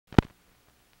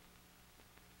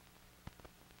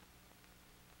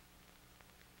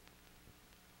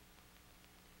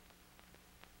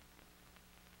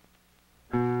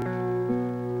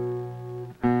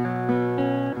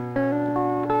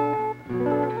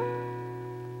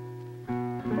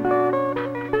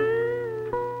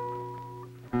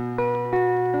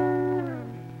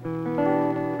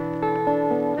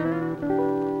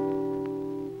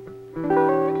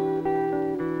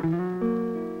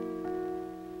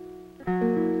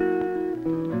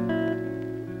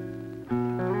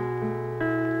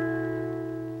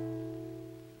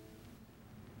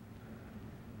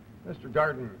Mr.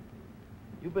 Darden,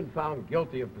 you've been found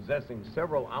guilty of possessing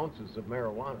several ounces of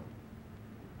marijuana.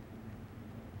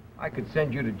 I could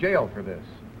send you to jail for this.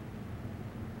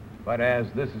 But as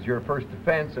this is your first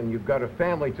offense and you've got a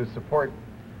family to support,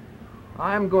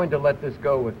 I'm going to let this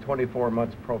go with 24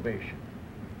 months probation.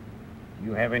 Do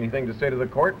you have anything to say to the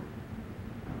court?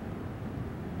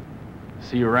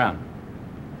 See you around.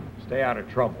 Stay out of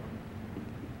trouble.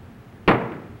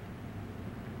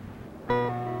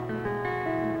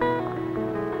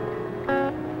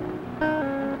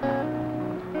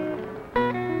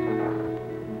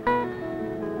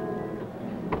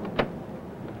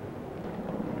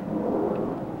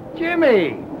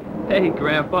 Jimmy! Hey,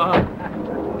 Grandpa.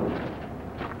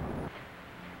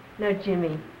 No,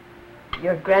 Jimmy.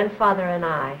 Your grandfather and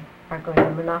I are going to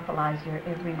monopolize your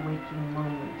every waking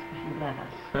moment if you let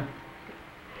us.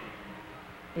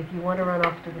 If you want to run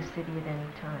off to the city at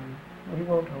any time, we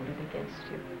won't hold it against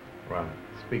you. Well,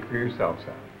 speak for yourself,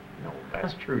 Sally. No,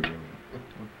 that's true, Jimmy.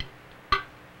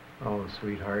 Oh,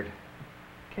 sweetheart.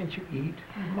 Can't you eat?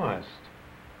 You must.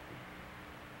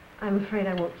 I'm afraid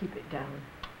I won't keep it down.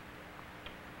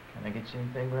 Can I get you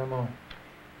anything, Grandma? Oh,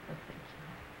 thank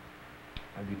you.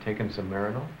 Have you taken some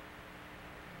Marinol?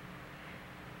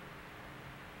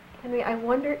 Henry, I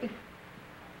wonder if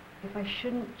I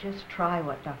shouldn't just try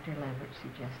what Dr. Lambert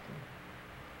suggested.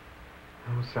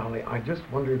 Oh, Sally, I just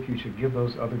wonder if you should give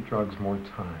those other drugs more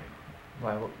time.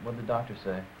 Why, what did the doctor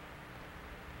say?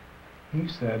 He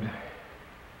said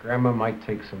Grandma might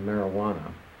take some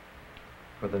marijuana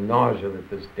for the nausea that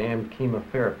this damned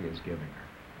chemotherapy is giving her.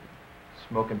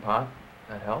 Smoking pot?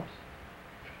 That helps?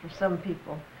 For some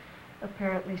people,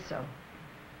 apparently so.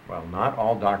 Well, not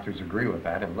all doctors agree with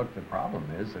that, and look, the problem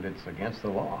is that it's against the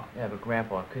law. Yeah, but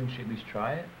Grandpa, couldn't you at least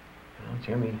try it? Well,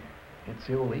 Jimmy, it's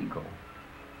illegal.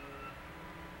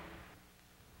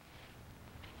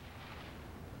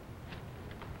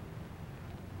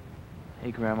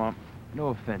 Hey, Grandma, no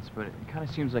offense, but it kind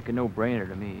of seems like a no-brainer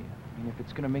to me. I mean, if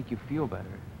it's going to make you feel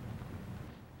better.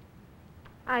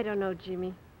 I don't know,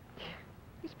 Jimmy.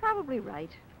 He's probably right.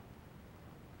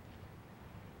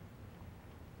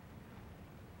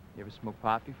 You ever smoked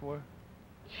pot before?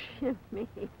 Jimmy.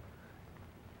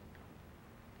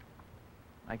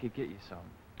 I could get you some.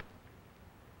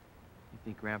 You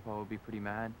think Grandpa would be pretty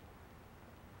mad?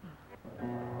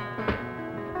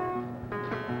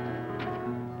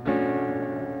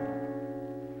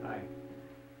 Hi.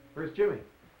 Where's Jimmy?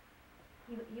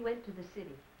 He went to the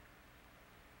city.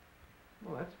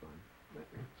 Well, that's fun.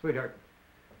 Sweetheart,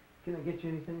 can I get you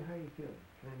anything? How are you feeling?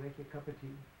 Can I make you a cup of tea?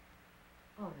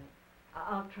 All right.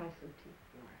 I'll try some tea.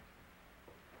 All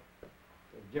right.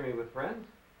 Jimmy with friends?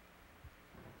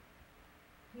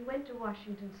 He went to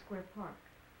Washington Square Park.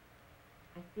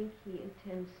 I think he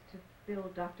intends to fill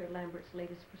Dr. Lambert's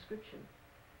latest prescription.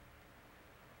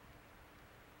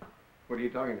 What are you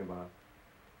talking about?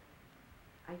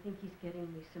 I think he's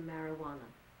getting me some marijuana.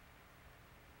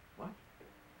 What?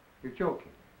 You're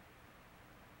joking.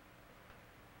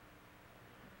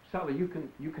 Sally, you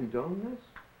condone this?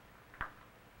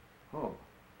 Oh,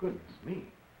 goodness me.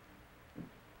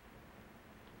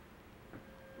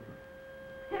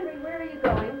 Henry, where are you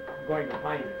going? I'm going to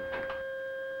find you.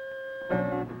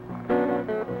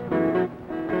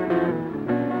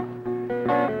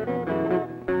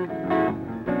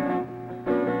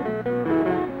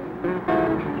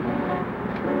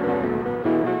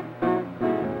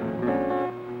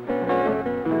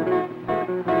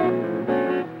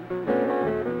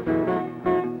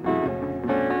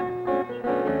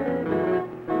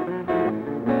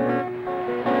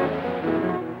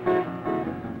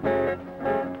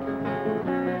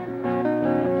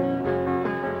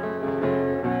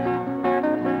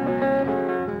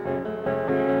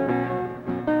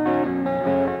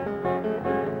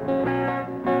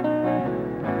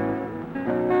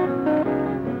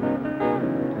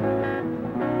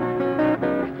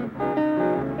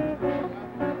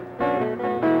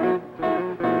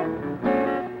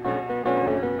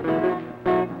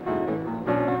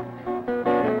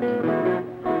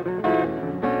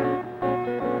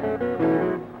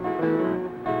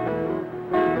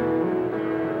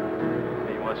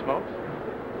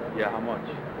 Yeah, how much?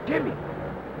 Jimmy!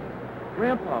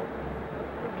 Grandpa.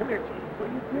 Come here, Jimmy. What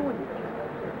are you doing here?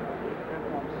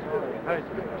 Grandpa, I'm sorry.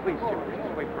 Please, Jimmy,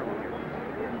 just wait for me here.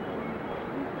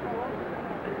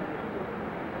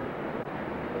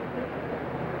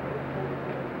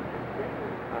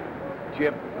 Do you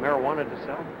have marijuana to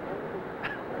sell?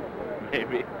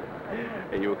 Maybe.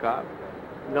 Are you a cop?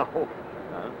 No.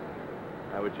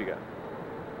 How much you got?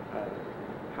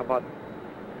 How about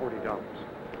 $40?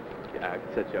 Yeah, I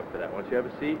can set you up for that. Once you have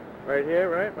a seat right here,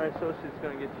 right? My associate's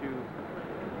gonna get you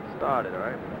started, all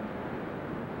right?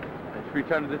 As you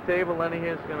return to the table, Lenny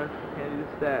here's gonna hand you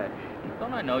the stash.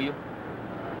 Don't I know you?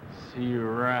 See you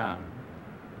around.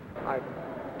 I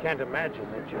can't imagine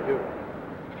that you do.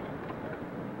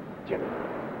 Jimmy.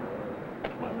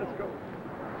 Come on, let's go.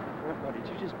 What, did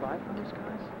you just buy from those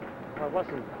guys? I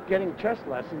wasn't getting chess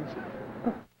lessons.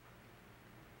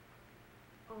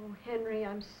 Oh, Henry,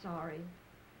 I'm sorry.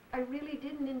 I really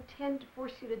didn't intend to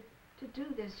force you to do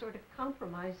this or to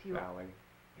compromise you. Valley,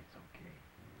 it's okay.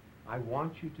 I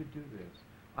want you to do this.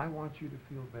 I want you to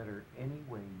feel better any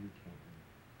way you can.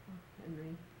 Oh,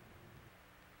 Henry.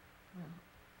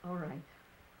 Well, all right.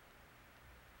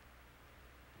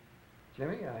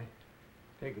 Jimmy, I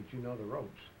take it you know the ropes.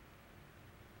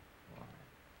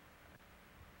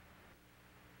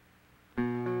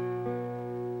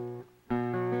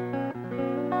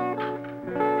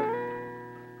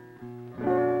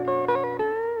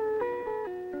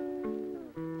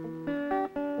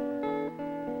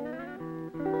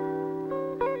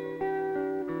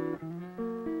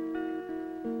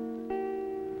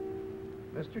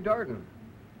 Mr. Darden,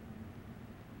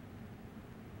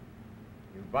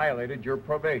 you violated your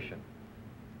probation.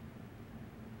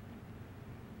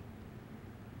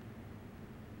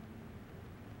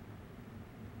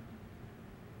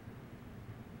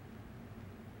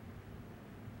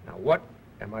 Now, what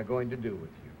am I going to do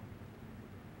with you?